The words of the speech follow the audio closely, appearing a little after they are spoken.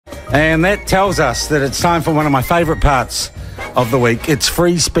And that tells us that it's time for one of my favourite parts of the week. It's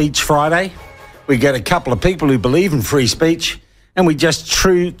Free Speech Friday. We get a couple of people who believe in free speech and we just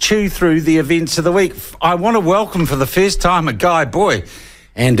chew through the events of the week. I want to welcome for the first time a guy, boy,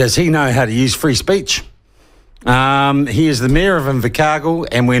 and does he know how to use free speech? He is the Mayor of Invercargill,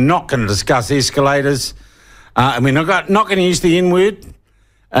 and we're not going to discuss escalators. And we're not going to use the N-word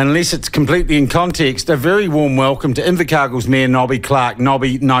unless it's completely in context. A very warm welcome to Invercargill's Mayor, Nobby Clark.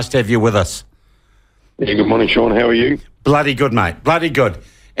 Nobby, nice to have you with us. Yeah, good morning, Sean. How are you? Bloody good, mate. Bloody good.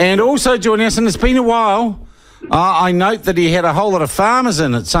 And also joining us, and it's been a while, I note that he had a whole lot of farmers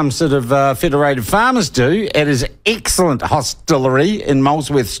in at some sort of Federated Farmers do at his excellent hostelry in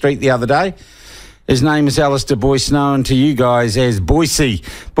Molesworth Street the other day. His name is Alistair Boyce, known to you guys as Boyce.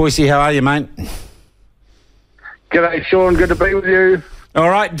 Boyce, how are you, mate? G'day, Sean. Good to be with you. All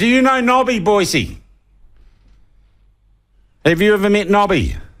right. Do you know Nobby, Boyce? Have you ever met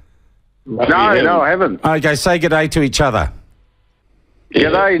Nobby? No, I haven't. Okay, say good day to each other.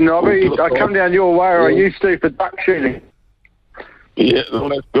 G'day, Nobby. I come down your way, or I used to, for duck shooting. Yeah, well,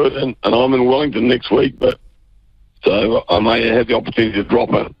 that's good. And I'm in Wellington next week, so I may have the opportunity to drop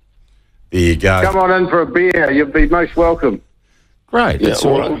in. There you go. Come on in for a beer. You'll be most welcome. Great. Yeah, that's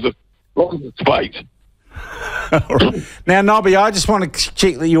all right. As long as it's fate. Now, Nobby, I just want to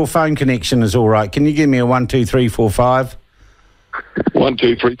check that your phone connection is all right. Can you give me a 1, 2, 3, 4, 5? 1,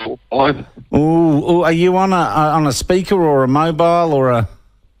 2, 3, 4, 5. Ooh, are you on a speaker or a mobile or a?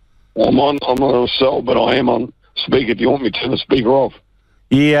 I'm on a cell, but I am on speaker. Do you want me to turn the speaker off?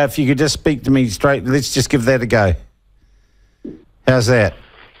 Yeah, if you could just speak to me straight. Let's just give that a go. How's that?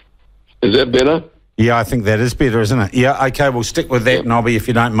 Is that better? Yeah, I think that is better, isn't it? Yeah, okay, we'll stick with that, Nobby, if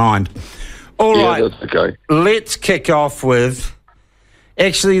you don't mind. All right. That's okay. Let's kick off with...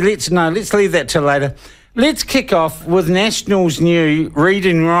 Actually, let's leave that till later. Let's kick off with National's new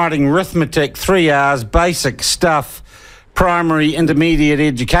reading, writing, arithmetic, 3 hours, basic stuff, primary, intermediate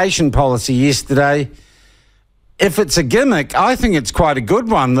education policy yesterday. If it's a gimmick, I think it's quite a good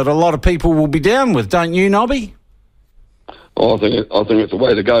one that a lot of people will be down with, don't you, Nobby? I think it's the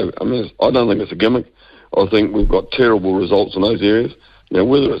way to go. I mean, I don't think it's a gimmick. I think we've got terrible results in those areas. Now,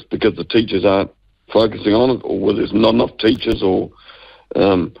 whether it's because the teachers aren't focusing on it, or whether there's not enough teachers, or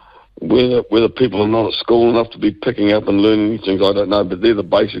whether people are not at school enough to be picking up and learning these things, I don't know. But they're the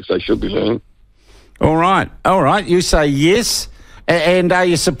basics they should be learning. All right. You say yes. And are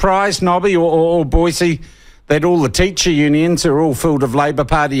you surprised, Nobby or Boyce, that all the teacher unions are all filled of Labour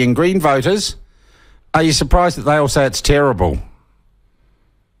Party and Green voters? Are you surprised that they all say it's terrible?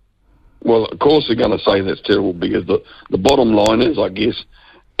 Well, of course they're going to say that's terrible, because the bottom line is, I guess,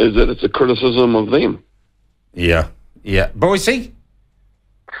 is that it's a criticism of them. Yeah. Boyce?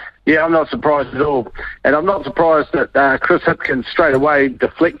 Yeah, I'm not surprised at all. And I'm not surprised that Chris Hipkins straight away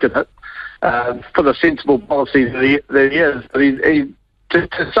deflected it for the sensible policy that he is. But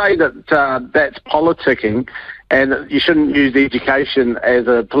to say that that's politicking and that you shouldn't use education as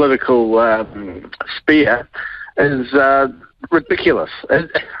a political spear is ridiculous.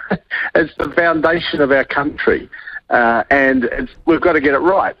 It's the foundation of our country, and we've got to get it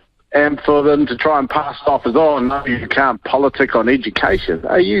right. And for them to try and pass it off as, oh, no, you can't politic on education.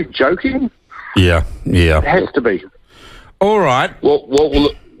 Are you joking? Yeah. It has to be. All right. What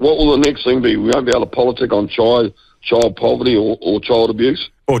will the next thing be? We won't be able to politic on child poverty or child abuse?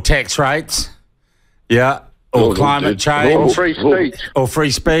 Or tax rates. Yeah. Or climate change. Or free speech. Or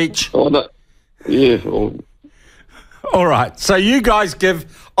free speech. Oh, no. Yeah. All right. So you guys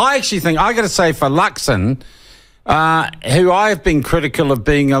I actually think, I got to say, for Luxon, who I have been critical of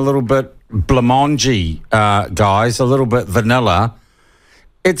being a little bit blamongy, guys, a little bit vanilla,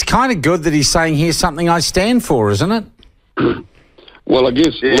 it's kind of good that he's saying, here's something I stand for, isn't it? Well, I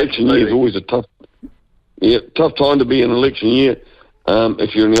guess election year is always a tough time to be in an election year.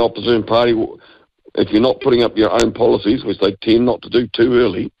 If you're in the opposition party, if you're not putting up your own policies, which they tend not to do too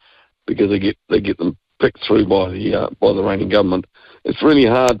early, because they get them picked through by the reigning government, it's really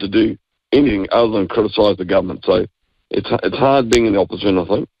hard to do anything other than criticise the government. So it's hard being in the opposition, I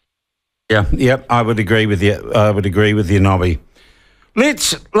think. Yeah, I would agree with you, Nobby.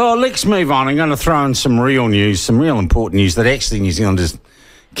 Let's move on. I'm going to throw in some real news, some real important news that actually New Zealanders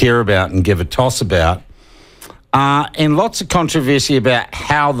care about and give a toss about. And lots of controversy about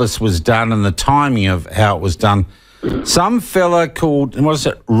how this was done and the timing of how it was done. Some fella called,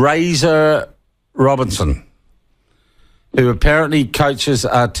 Razor Robinson, who apparently coaches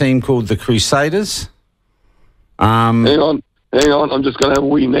a team called the Crusaders. Hang on. I'm just going to have a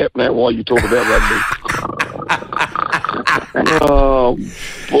wee nap now while you talk about rugby. Oh,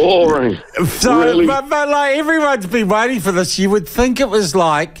 boring. So, really? but like everyone's been waiting for this. You would think it was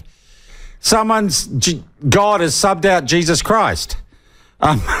like God has subbed out Jesus Christ.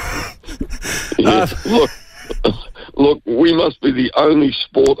 Look, we must be the only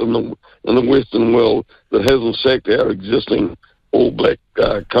sport in the Western world that hasn't sacked our existing All Black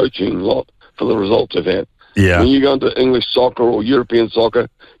coaching lot for the results they've had. Yeah. When you go into English soccer or European soccer,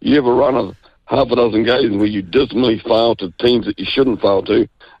 you ever run half a dozen games where you dismally fail to teams that you shouldn't fail to,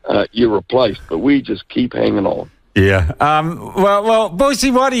 you're replaced. But we just keep hanging on. Yeah. Well, Boyce,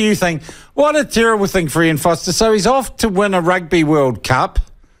 what do you think? What a terrible thing for Ian Foster. So he's off to win a Rugby World Cup.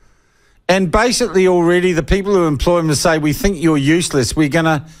 And basically already the people who employ him to say, we think you're useless, we're going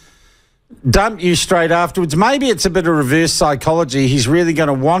to dump you straight afterwards. Maybe it's a bit of reverse psychology. He's really going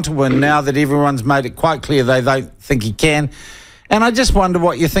to want to win now that everyone's made it quite clear they don't think he can. And I just wonder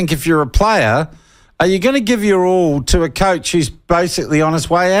what you think if you're a player. Are you going to give your all to a coach who's basically on his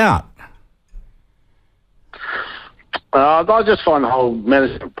way out? I just find the whole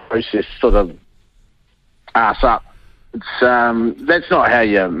management process sort of arse up. It's that's not how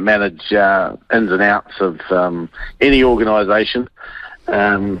you manage ins and outs of any organisation.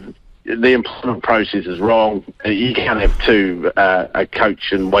 The employment process is wrong. You can't have two, a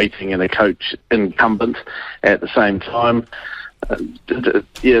coach in waiting and a coach incumbent at the same time.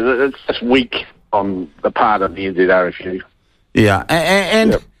 It's just weak on the part of the NZRFU. Yeah,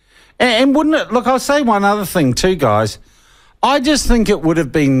 and wouldn't it... Look, I'll say one other thing too, guys. I just think it would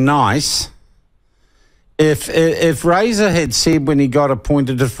have been nice if Razor had said when he got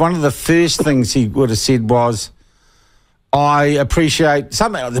appointed, if one of the first things he would have said was, I appreciate...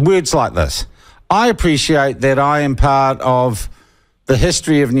 something, words like this. I appreciate that I am part of the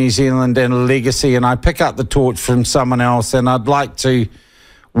history of New Zealand and a legacy, and I pick up the torch from someone else, and I'd like to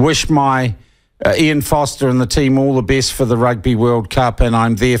wish my Ian Foster and the team all the best for the Rugby World Cup, and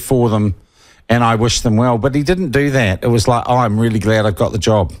I'm there for them, and I wish them well. But he didn't do that. It was like, oh, I'm really glad I've got the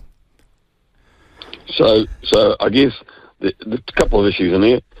job. So I guess the couple of issues in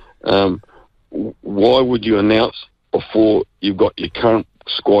there. Why would you announce before you've got your current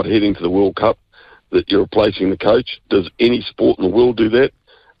squad heading to the World Cup that you're replacing the coach? Does any sport in the world do that?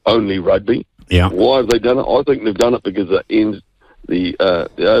 Only rugby. Yeah. Why have they done it? I think they've done it because the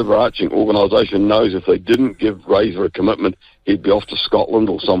overarching organisation knows if they didn't give Razor a commitment, he'd be off to Scotland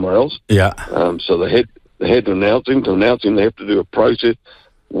or somewhere else. Yeah. So they had to announce him. To announce him, they have to do a process.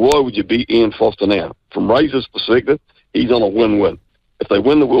 Why would you beat Ian Foster now? From Razor's perspective, he's on a win-win. If they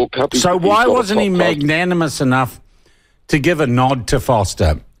win the World Cup... So why wasn't he magnanimous enough to give a nod to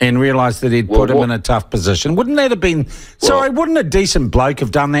Foster and realise that he'd put him in a tough position? Wouldn't that have been... wouldn't a decent bloke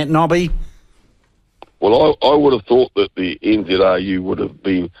have done that, Nobby? Well, I would have thought that the NZRU would have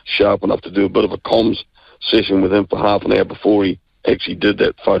been sharp enough to do a bit of a comms session with him for half an hour before he actually did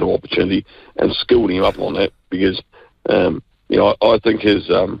that photo opportunity and skilled him up on that because... I think his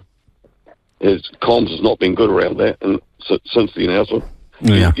comms has not been good around that, and since the announcement,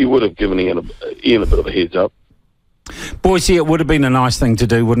 he would have given Ian a bit of a heads up. Boyce, it would have been a nice thing to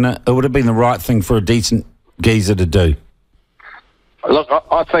do, wouldn't it? It would have been the right thing for a decent geezer to do. Look,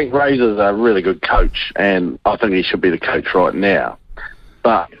 I think Razor's a really good coach, and I think he should be the coach right now.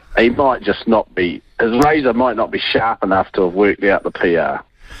 But he might just not be... His Razor might not be sharp enough to have worked out the PR.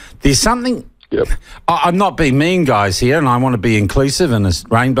 There's something... Yep. I'm not being mean, guys, here, and I want to be inclusive and as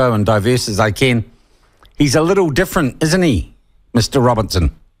rainbow and diverse as I can. He's a little different, isn't he, Mr.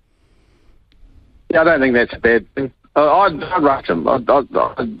 Robinson? Yeah, I don't think that's a bad thing. I'd rush him. But,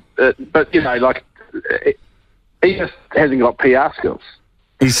 he just hasn't got PR skills.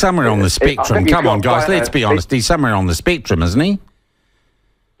 He's somewhere on the spectrum. Come on, guys, let's be honest. He's somewhere on the spectrum, isn't he?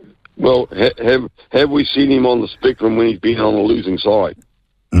 Well, have we seen him on the spectrum when he's been on the losing side?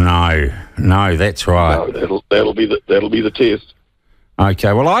 No, that's right. No, that'll be the test.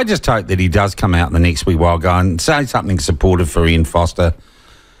 Okay, well, I just hope that he does come out in the next wee while, go and say something supportive for Ian Foster.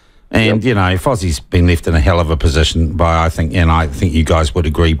 And Fozzie's been left in a hell of a position by, I think you guys would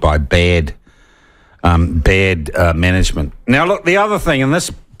agree, by bad management. Now, look, the other thing, and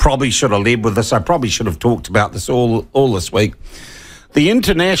this probably should have led with this. I probably should have talked about this all this week. The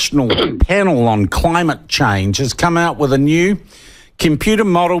International Panel on Climate Change has come out with a new computer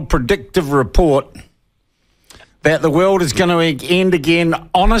model predictive report that the world is going to end again.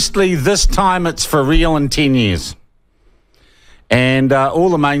 Honestly, this time it's for real in 10 years. And all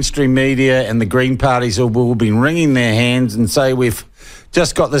the mainstream media and the Green parties have all been wringing their hands and say we've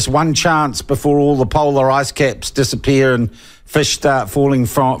just got this one chance before all the polar ice caps disappear and fish start falling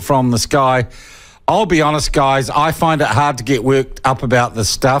from the sky. I'll be honest, guys, I find it hard to get worked up about this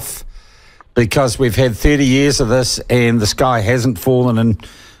stuff, because we've had 30 years of this and the sky hasn't fallen. And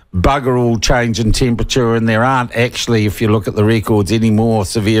bugger all change in temperature, and there aren't actually, if you look at the records, any more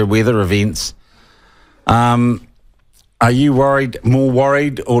severe weather events. Are you more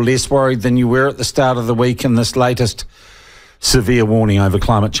worried or less worried than you were at the start of the week in this latest severe warning over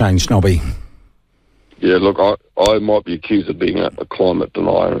climate change, Nobby? Yeah, look, I might be accused of being a climate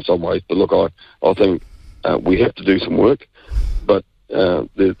denier in some ways, but look, I think we have to do some work, but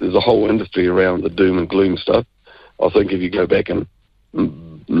there's a whole industry around the doom and gloom stuff. I think if you go back in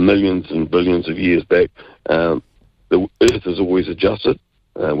millions and billions of years back, the Earth is always adjusted.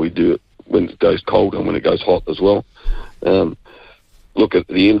 We do it when it goes cold and when it goes hot as well. Look, at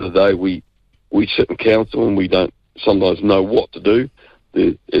the end of the day, we sit in council and we don't sometimes know what to do.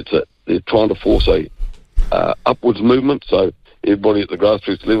 They're trying to force a upwards movement, so everybody at the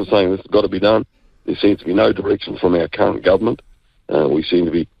grassroots level saying this has got to be done. There seems to be no direction from our current government. We seem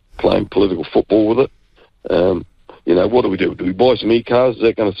to be playing political football with it. What do? Do we buy some e-cars? Is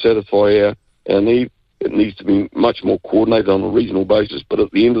that going to satisfy our need? It needs to be much more coordinated on a regional basis, but at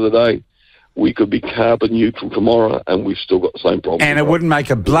the end of the day, we could be carbon neutral tomorrow and we've still got the same problem. And it wouldn't make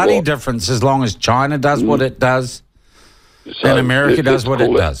a bloody difference as long as China does what it does and America does what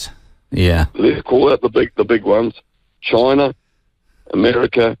it does. Yeah. Let's call out the big ones. China,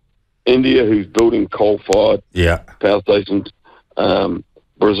 America, India, who's building coal-fired power stations,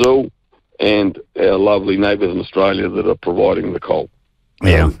 Brazil, and our lovely neighbours in Australia that are providing the coal.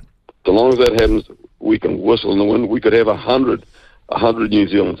 Yeah. So long as that happens, we can whistle in the wind. We could have 100 New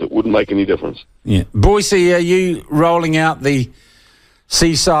Zealanders. It wouldn't make any difference. Yeah. Boyce, are you rolling out the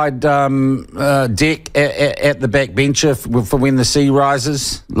seaside deck at the backbencher for when the sea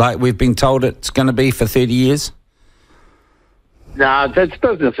rises, like we've been told it's going to be for 30 years? No, it's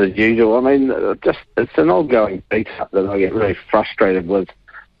business as usual. I mean, it's an ongoing beat-up that I get really frustrated with.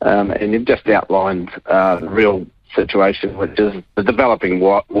 And you've just outlined the real situation, which is the developing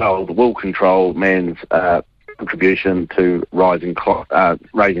world will control man's contribution to raising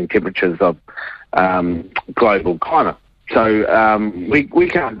temperatures of global climate. So we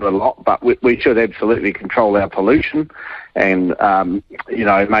can't do a lot, but we should absolutely control our pollution and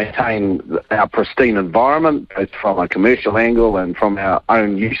maintain our pristine environment, both from a commercial angle and from our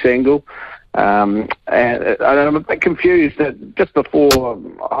own use angle. And I'm a bit confused that just before,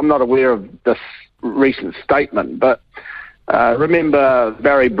 I'm not aware of this recent statement, but remember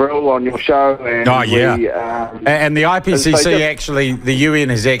Barry Brill on your show? And and the IPCC actually, the UN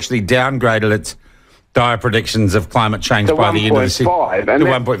has actually downgraded its dire predictions of climate change by the end of the century. To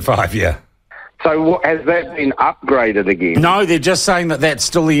 1.5, yeah. So has that been upgraded again? No, they're just saying that that's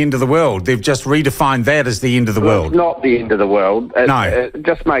still the end of the world. They've just redefined that as the end of the world. It's not the end of the world. It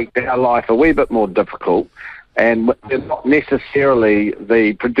just makes our life a wee bit more difficult, and it's not necessarily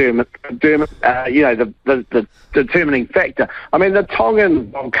the determining factor. I mean, the Tongan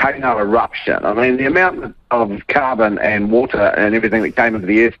volcano eruption. I mean, the amount of carbon and water and everything that came into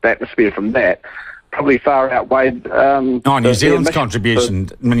the atmosphere from that probably far outweighed New Zealand's contribution.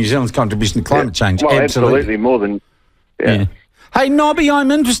 New Zealand's contribution to climate change. Well, absolutely more than. Yeah. Hey, Nobby, I'm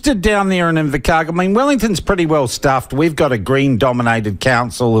interested down there in Invercargill. I mean, Wellington's pretty well stuffed. We've got a Green-dominated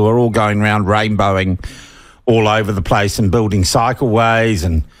council who are all going around rainbowing all over the place and building cycleways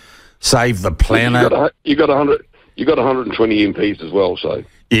and save the planet. You got 120 MPs as well, so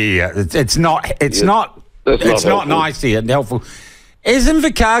yeah, it's not nice here and helpful. Has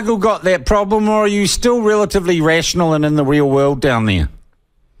Invercargill got that problem, or are you still relatively rational and in the real world down there?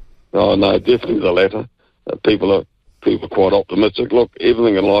 Oh, no, definitely the latter. People are quite optimistic. Look,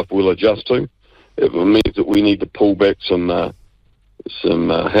 everything in life will adjust to. If it means that we need to pull back some houses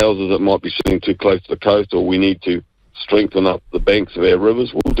that might be sitting too close to the coast, or we need to strengthen up the banks of our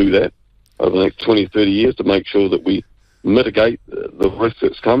rivers, we'll do that over the next 20, 30 years to make sure that we mitigate the risk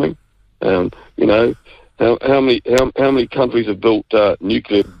that's coming. How many countries have built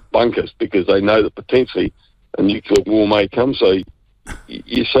nuclear bunkers because they know that potentially a nuclear war may come? So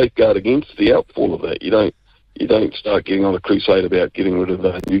you safeguard against the outfall of that. You don't start getting on a crusade about getting rid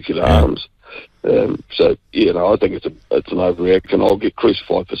of nuclear arms. I think it's an overreaction. I'll get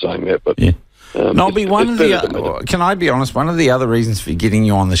crucified for saying that, but. Yeah. Nobby, can I be honest? One of the other reasons for getting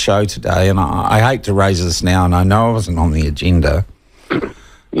you on the show today, and I hate to raise this now, and I know I wasn't on the agenda.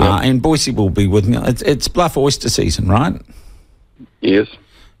 And Boyce will be with me. It's bluff oyster season, right? Yes.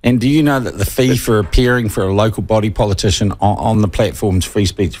 And do you know that the fee for appearing for a local body politician on the platform's Free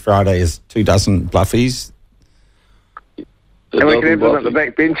Speech Friday is 24 bluffies? And we can have them at the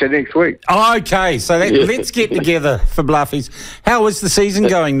backbencher next week. Okay, so let's get together for bluffies. How is the season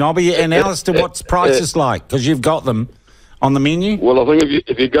going, Nobby? And Alistair, what's prices like? Because you've got them on the menu. Well, I think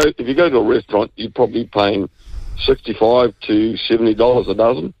if you go to a restaurant, you're probably paying $65 to $70 a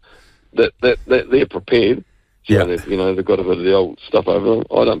dozen. that they're prepared. So Yeah. that, they've got a bit of the old stuff over them.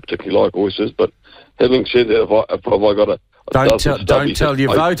 I don't particularly like oysters, but having said that, if I got a Don't tell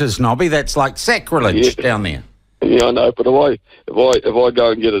your voters, Nobby. That's like sacrilege down there. Yeah, I know. But if I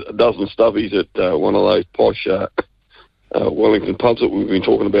go and get a dozen stubbies at one of those posh Wellington pubs that we've been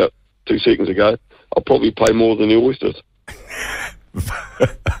talking about 2 seconds ago, I'll probably pay more than the oysters.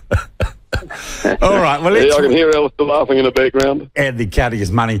 All right. Well, I can hear Alistair laughing in the background. Andy counting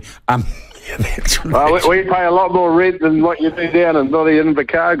his money. We pay a lot more rent than what you do down in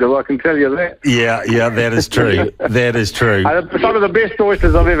Invercargill, I can tell you that. Yeah, that is true. That is true. Some of the best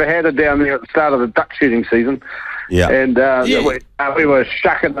oysters I've ever had are down there at the start of the duck shooting season. Yeah. And we were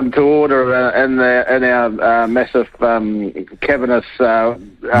shucking them to order in our massive cavernous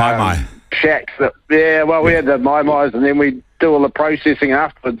shacks. We had the mai-mais, and then we do all the processing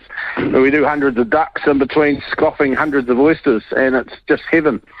afterwards. We do hundreds of ducks in between scoffing hundreds of oysters, and it's just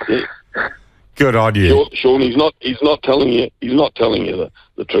heaven. Yeah. Good on you. Sean, he's not telling you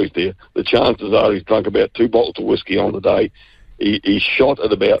the truth there. The chances are he's drunk about 2 bottles of whiskey on the day. He's shot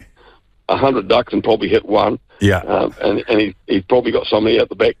at about 100 ducks and probably hit one. Yeah. And he's probably got somebody out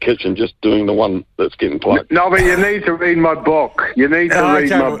the back kitchen just doing the one that's getting plucked. No, but you need to read my book. Read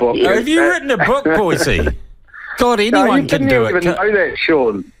my book. Have you written a book, Boyce? God, anyone can do it. You didn't even know that,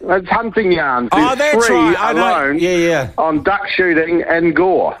 Sean. It's hunting yarns. That's free right. I alone know. On duck shooting and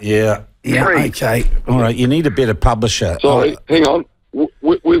gore. Yeah. Free. Okay. All right. You need a better publisher. Sorry, hang on.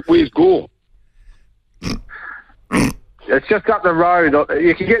 Where's Gore? It's just up the road.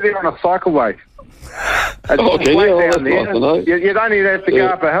 You can get there on a cycleway. It's down there. You don't even have to go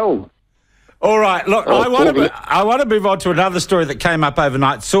up a hill. All right, look, I want to move on to another story that came up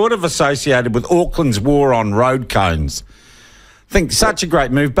overnight, sort of associated with Auckland's war on road cones. I think such a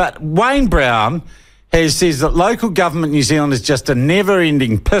great move, but Wayne Brown says that local government New Zealand is just a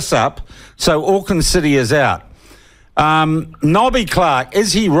never-ending piss-up, so Auckland City is out. Nobby Clark,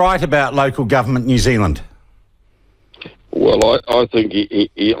 is he right about local government New Zealand? Well, I think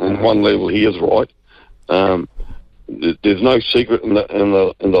he on one level he is right. There's no secret in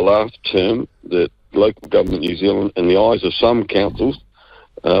the last term that local government New Zealand, in the eyes of some councils,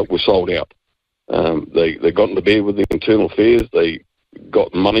 were sold out. They got into bed with the internal affairs. They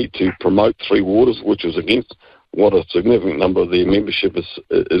got money to promote Three Waters, which was against what a significant number of their membership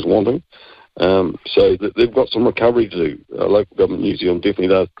is wanting. So they've got some recovery to do. Local government New Zealand definitely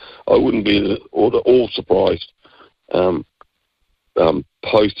does. I wouldn't be at all surprised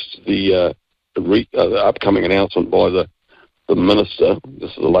post the upcoming announcement by the minister,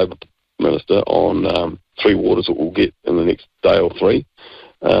 this is the Labor minister, on Three Waters that we'll get in the next day or three,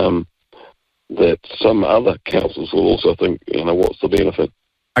 that some other councils will also think, what's the benefit?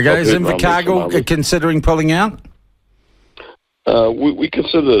 Okay, is Invercargill considering pulling out? We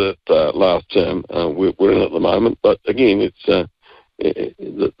considered it last term. We're in it at the moment, but again, it's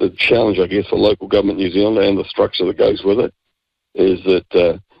the challenge, I guess, for local government New Zealand and the structure that goes with it is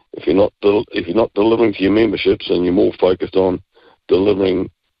that if you're not delivering to your memberships and you're more focused on delivering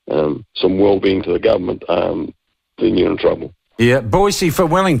some well-being to the government, then you're in trouble. Yeah, Boise for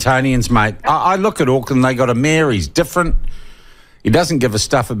Wellingtonians, mate. I look at Auckland, they got a mayor, he's different. He doesn't give a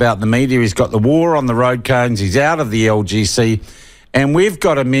stuff about the media. He's got the war on the road cones. He's out of the LGC. And we've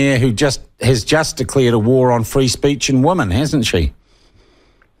got a mayor who has just declared a war on free speech and women, hasn't she?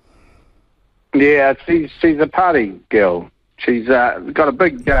 Yeah, she's a party girl. She's got a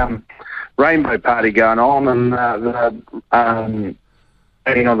big rainbow party going on and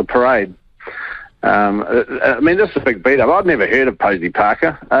heading on the parade. This is a big beat-up. I'd never heard of Posey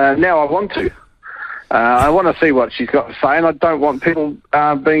Parker. Now I want to. I want to see what she's got to say, and I don't want people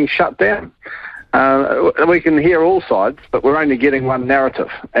being shut down. We can hear all sides, but we're only getting one narrative,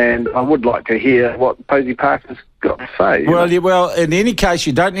 and I would like to hear what Posey Parker's got to say. Well, in any case,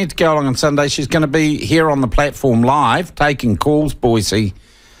 you don't need to go along on Sunday. She's going to be here on the platform live, taking calls, Boise,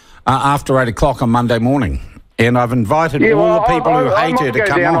 after 8 o'clock on Monday morning. And I've invited all the people who hate her to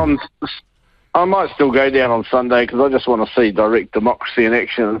come on. I might still go down on Sunday because I just want to see direct democracy in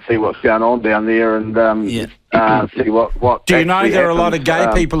action and see what's going on down there and see what. Do you know there are a lot of gay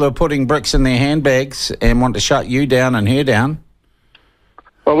people who are putting bricks in their handbags and want to shut you down and her down?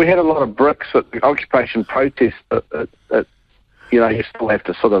 Well, we had a lot of bricks at the occupation protest, but you still have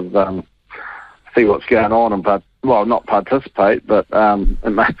to sort of see what's going on and not participate, but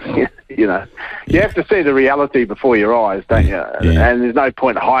you have to see the reality before your eyes, don't you? Yeah. And there's no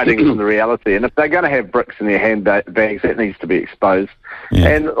point hiding from the reality. And if they're going to have bricks in their handbags, that needs to be exposed. Yeah.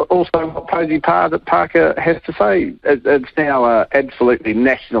 And also what Posey Parker has to say. It's now an absolutely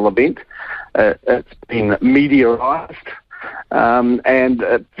national event. It's been mediarised.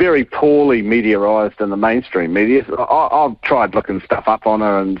 and very poorly mediarised in the mainstream media. I've tried looking stuff up on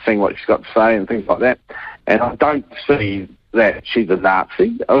her and seeing what she's got to say and things like that, and I don't see that she's a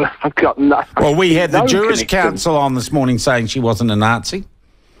Nazi. I've got no. Well, we had the no Jurist connection. Council on this morning saying she wasn't a Nazi.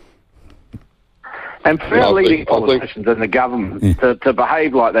 And for our leading politicians in the government to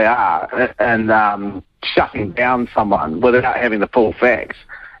behave like they are and shutting down someone without having the full facts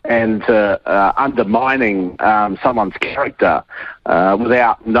and undermining someone's character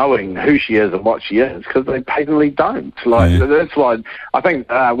without knowing who she is and what she is, because they patently don't. That's why I think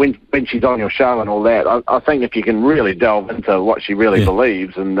when she's on your show and all that, I think if you can really delve into what she really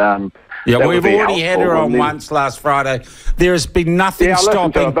believes and... we've already had her on once last Friday. There has been nothing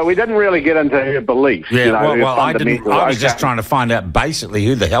stopping. To her, but we didn't really get into her beliefs. Yeah, I didn't. I was just trying to find out basically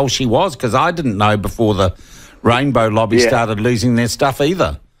who the hell she was, because I didn't know before the Rainbow Lobby started losing their stuff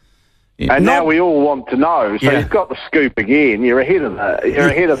either. Yeah. And now we all want to know. So you've got the scoop again. You're ahead of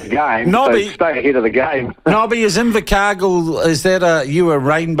the game. Nobby, so stay ahead of the game. Nobby, is Invercargill, is that a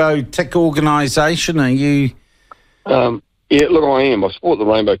Rainbow Tick organisation? Are you? Yeah, look, I am. I support the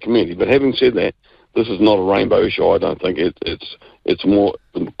rainbow community, but having said that, this is not a rainbow issue. I don't think it's more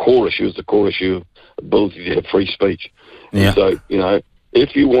the core issue is the core issue of ability to have free speech. Yeah. And so,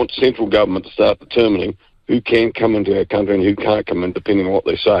 if you want central government to start determining who can come into our country and who can't come in, depending on what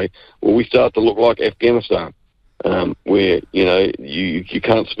they say, well, we start to look like Afghanistan, where you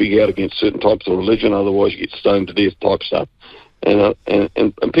can't speak out against certain types of religion, otherwise you get stoned to death type stuff. And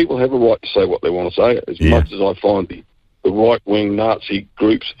people have a right to say what they want to say. As much as I find the right-wing Nazi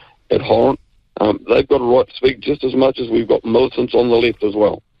groups abhorrent, they've got a right to speak just as much as we've got militants on the left as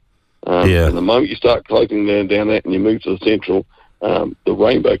well. And the moment you start closing down that and you move to the central, the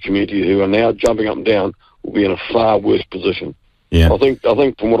rainbow community, who are now jumping up and down, will be in a far worse position. Yeah. I think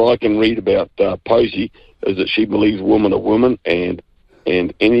from what I can read about Posey is that she believes women are women, and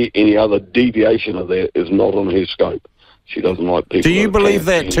any other deviation of that is not on her scope. She doesn't like people. Do you believe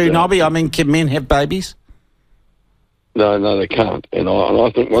that too, Nobby? I mean, can men have babies? No, they can't. And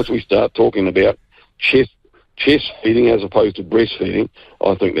I think once we start talking about chest feeding as opposed to breastfeeding,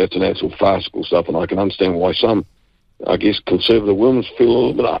 I think that's an absolute farcical stuff, and I can understand why some, I guess, conservative women feel a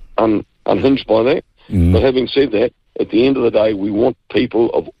little bit unhinged by that. But having said that, at the end of the day, we want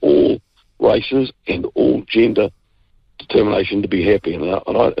people of all races and all gender determination to be happy. And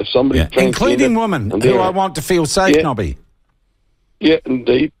if somebody including women who I want to feel safe, Nobby. Yeah,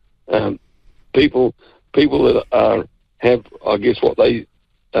 indeed. People that have, I guess, what they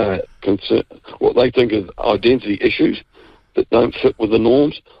think is identity issues that don't fit with the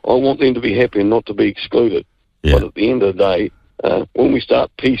norms. I want them to be happy and not to be excluded. Yeah. But at the end of the day, when we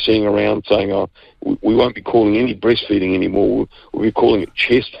start PCing around saying, we won't be calling any breastfeeding anymore, we'll be calling it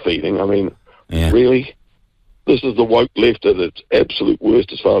chest feeding. I mean, really? This is the woke left at its absolute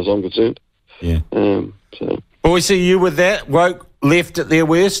worst as far as I'm concerned. Yeah. Boyce, are you with that? Woke left at their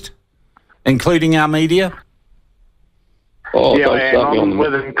worst? Including our media? I'm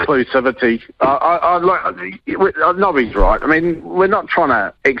with inclusivity. Nobby's right. I mean, we're not trying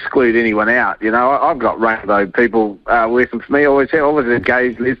to exclude anyone out. I've got rainbow people working for me. I always have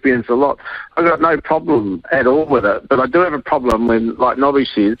gays, lesbians, a lot. I've got no problem at all with it. But I do have a problem when, like Nobby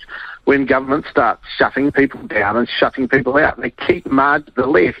says, when government starts shutting people down and shutting people out. They keep the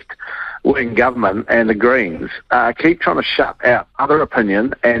left-wing government and the Greens keep trying to shut out other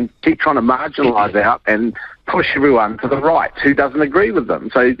opinion and keep trying to marginalise out and push everyone to the right who doesn't agree with them.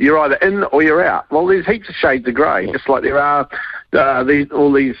 So you're either in or you're out. Well, there's heaps of shades of grey, just like there are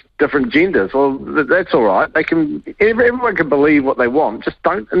all these different genders. Well, that's all right. Everyone can believe what they want. Just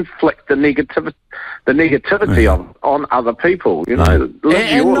don't inflict the negativity on other people.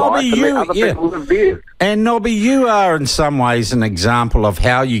 Live your life and let other people live theirs. And Nobby, you are in some ways an example of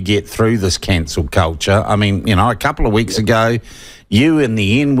how you get through this cancel culture. I mean, a couple of weeks ago, you and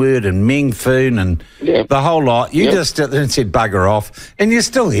the N-word and Meng Foon and the whole lot, you just said bugger off, and you're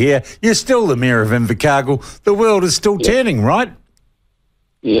still here. You're still the mayor of Invercargill. The world is still turning, right?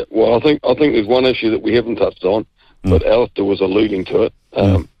 Yeah, well, I think there's one issue that we haven't touched on, but Alistair was alluding to it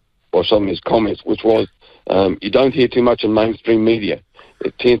by some of his comments, which was you don't hear too much in mainstream media.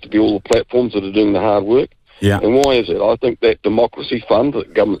 It tends to be all the platforms that are doing the hard work. Yeah. And why is it? I think that democracy fund that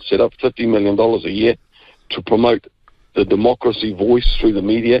the government set up, $50 million a year, to promote the democracy voice through the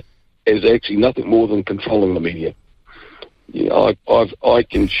media, is actually nothing more than controlling the media. I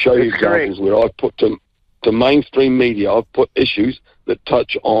can show you examples where I've put to mainstream media, I've put issues that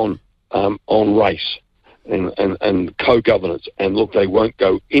touch on race and co-governance, and look, they won't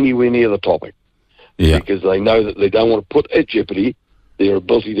go anywhere near the topic because they know that they don't want to put at jeopardy their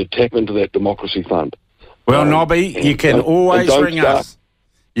ability to tap into that democracy fund. Well, Nobby, you can always ring us.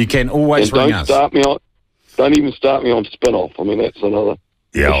 You can always ring us. Don't even start me on spin-off. I mean, that's another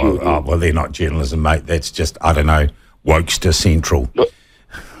issue. Well, they're not journalism, mate. That's just, I don't know, Wokester Central. But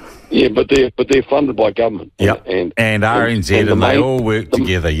they're funded by government. Yep. And RNZ, and they all work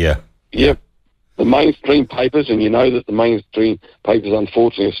together, yeah. Yep. The mainstream papers, and you know that the mainstream papers,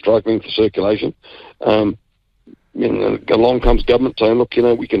 unfortunately, are struggling for circulation. Along comes government saying, look,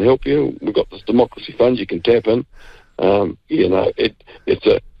 we can help you. We've got this democracy fund you can tap in. It's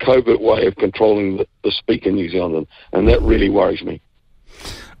a covert way of controlling the speak in New Zealand, and that really worries me.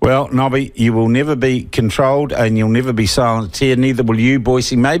 Well, Nobby, you will never be controlled and you'll never be silenced here. Neither will you,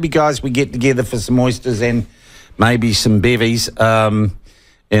 Boyce. Maybe, guys, we get together for some oysters and maybe some bevies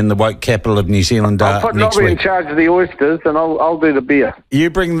in the woke capital of New Zealand I'll put next Nobby week. in charge of the oysters and I'll do the beer.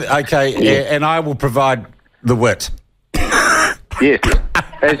 You bring... and I will provide the wit. Yes,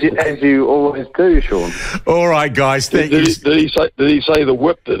 as you always do, Sean. All right, guys. Did he say the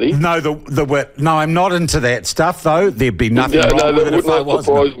whip, did he? No, the wit. No, I'm not into that stuff, though. There'd be nothing wrong with it if I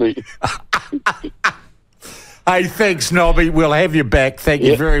wasn't. Surprise me. Hey, thanks, Nobby. We'll have you back. Thank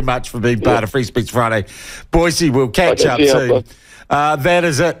you very much for being part of Free Speech Friday. Boyce, we'll catch up soon. That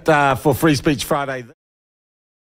is it for Free Speech Friday.